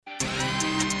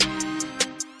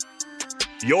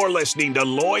You're listening to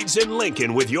Lloyds in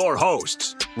Lincoln with your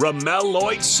hosts, Ramel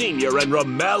Lloyd Sr. and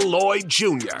Ramel Lloyd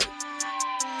Jr.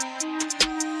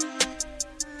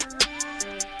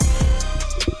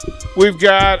 We've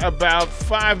got about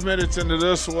 5 minutes into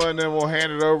this one, then we'll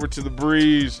hand it over to the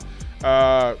Breeze.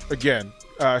 Again,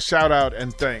 shout out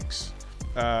and thanks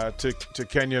to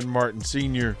Kenyon Martin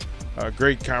Sr.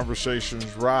 Great conversations,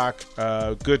 Rock,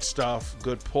 good stuff,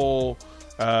 good pull,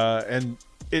 and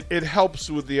it helps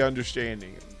with the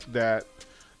understanding that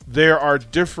there are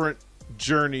different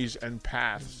journeys and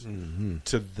paths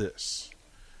to this.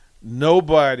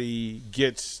 Nobody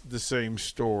gets the same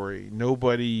story.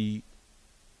 Nobody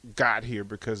got here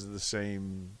because of the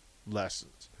same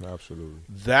lessons. Absolutely.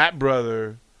 That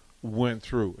brother went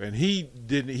through, and he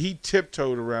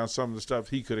tiptoed around some of the stuff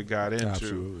he could have got into.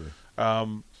 Absolutely.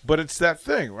 But it's that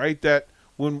thing, right? That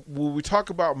when we talk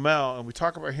about Mel and we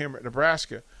talk about him at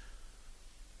Nebraska,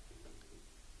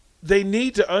 they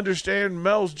need to understand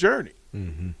Mel's journey.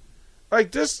 Mm-hmm.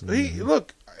 Like this,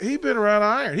 he been around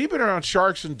iron. He been around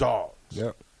sharks and dogs.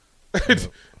 Yep.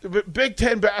 Big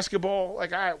Ten basketball,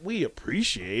 we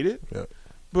appreciate it,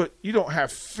 but you don't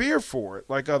have fear for it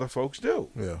like other folks do.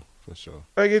 Yeah, for sure.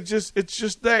 Like it's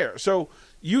just there. So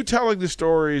you telling the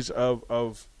stories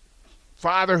of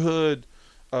fatherhood,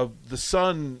 of the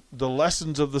son, the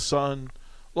lessons of the son.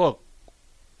 Look,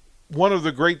 one of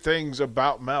the great things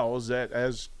about Mel is that,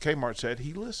 as Kmart said,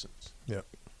 he listens. Yep.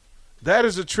 That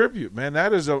is a tribute, man.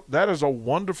 That is a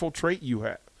wonderful trait you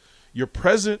have. You're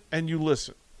present and you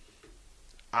listen.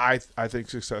 I think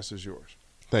success is yours.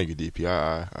 Thank you, DP.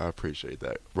 I appreciate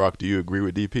that. Rock, do you agree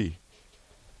with DP?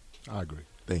 I agree.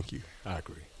 Thank you. I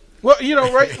agree. Well,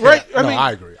 right.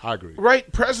 I agree.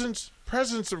 Right, presence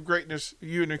of greatness.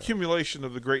 You're an accumulation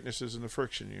of the greatnesses and the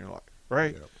friction in your life,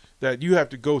 right? Yep. That you have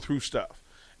to go through stuff.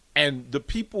 And the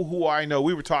people who I know,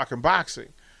 we were talking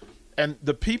boxing, and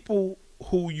the people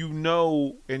who you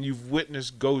know and you've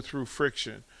witnessed go through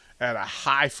friction at a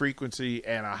high frequency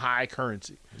and a high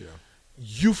currency. Yeah.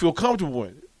 You feel comfortable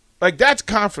with it. Like, that's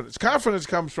confidence. Confidence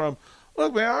comes from,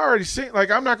 look, man, I already seen,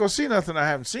 I'm not going to see nothing I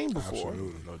haven't seen before.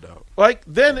 Absolutely, no doubt.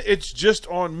 Then it's just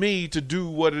on me to do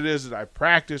what it is that I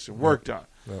practiced and worked on.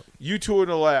 Yep. You two in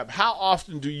the lab, how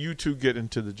often do you two get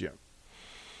into the gym?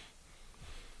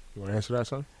 You want to answer that,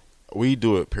 son? We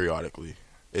do it periodically.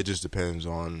 It just depends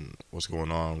on what's going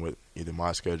on with either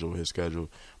my schedule or his schedule.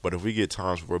 But if we get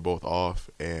times where we're both off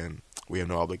and we have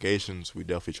no obligations, we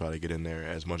definitely try to get in there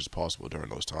as much as possible during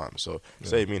those times. So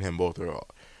say me and him both are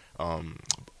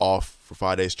off for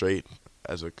 5 days straight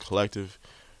as a collective,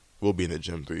 we'll be in the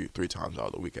gym three times out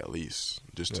of the week at least,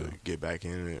 just to get back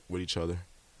in it with each other.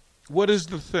 What is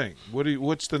the thing?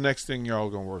 What's the next thing y'all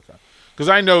going to work on? Because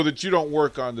I know that you don't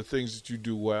work on the things that you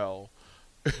do well.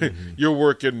 You're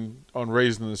working on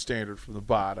raising the standard from the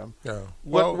bottom. Yeah.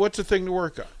 What's the thing to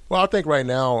work on? Well, I think right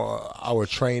now our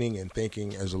training and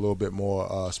thinking is a little bit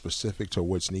more specific to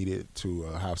what's needed to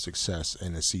have success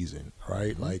in the season,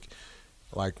 right? Mm-hmm.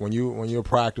 Like when you're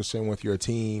practicing with your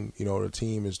team, the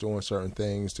team is doing certain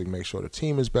things to make sure the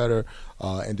team is better,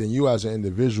 and then you as an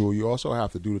individual, you also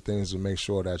have to do the things to make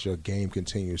sure that your game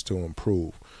continues to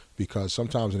improve. Because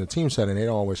sometimes in a team setting, they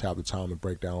don't always have the time to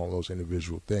break down all those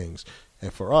individual things.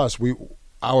 And for us,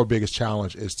 our biggest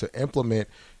challenge is to implement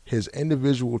his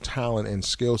individual talent and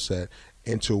skill set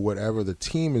into whatever the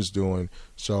team is doing,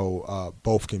 so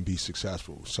both can be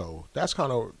successful. So that's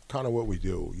kind of what we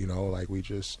do.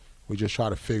 We just try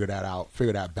to figure that out,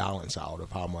 figure that balance out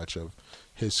of how much of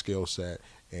his skill set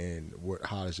and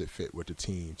how does it fit with the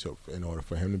team in order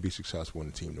for him to be successful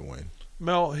and the team to win.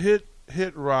 Mel, hit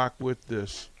Rock with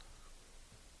this.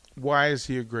 Why is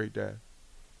he a great dad?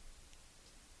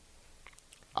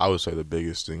 I would say the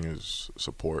biggest thing is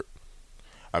support.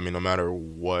 I mean, no matter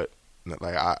what it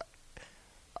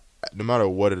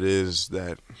is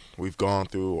that we've gone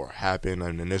through or happened,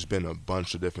 and there's been a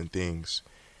bunch of different things,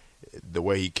 the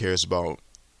way he cares about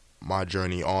my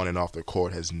journey on and off the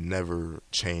court has never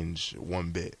changed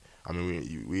one bit. I mean,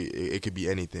 it could be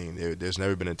anything. There's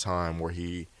never been a time where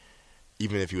he,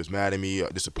 even if he was mad at me, or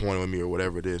disappointed with me, or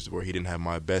whatever it is, where he didn't have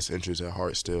my best interests at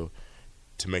heart still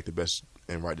to make the best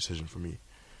and right decision for me.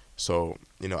 So,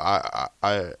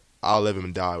 I'll live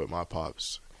and die with my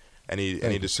pops.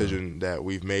 Any decision that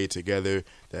we've made together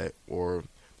that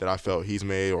I felt he's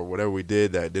made or whatever we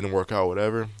did that didn't work out,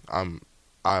 whatever, I'm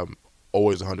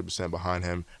always 100% behind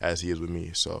him as he is with me.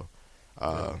 So,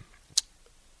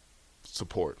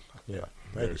 support. Yeah,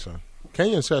 thank you, son.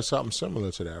 Kenyon said something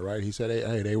similar to that, right? He said,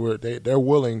 "Hey, they're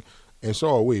willing, and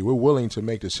so are we. We're willing to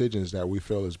make decisions that we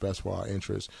feel is best for our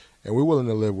interests and we're willing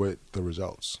to live with the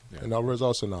results. Yeah. And our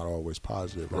results are not always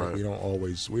positive. Right? Right. We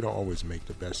don't always make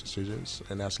the best decisions,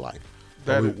 and that's life.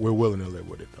 We're willing to live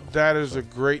with it, though. That is a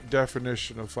great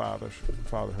definition of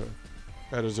fatherhood.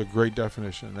 That is a great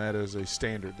definition. That is a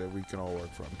standard that we can all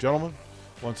work from. Gentlemen,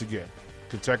 once again,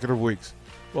 consecutive weeks.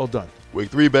 Well done. Week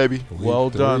 3, baby. Well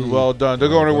done. Well done. They're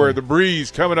going anywhere. The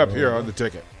Breeze coming up here on The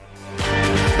Ticket.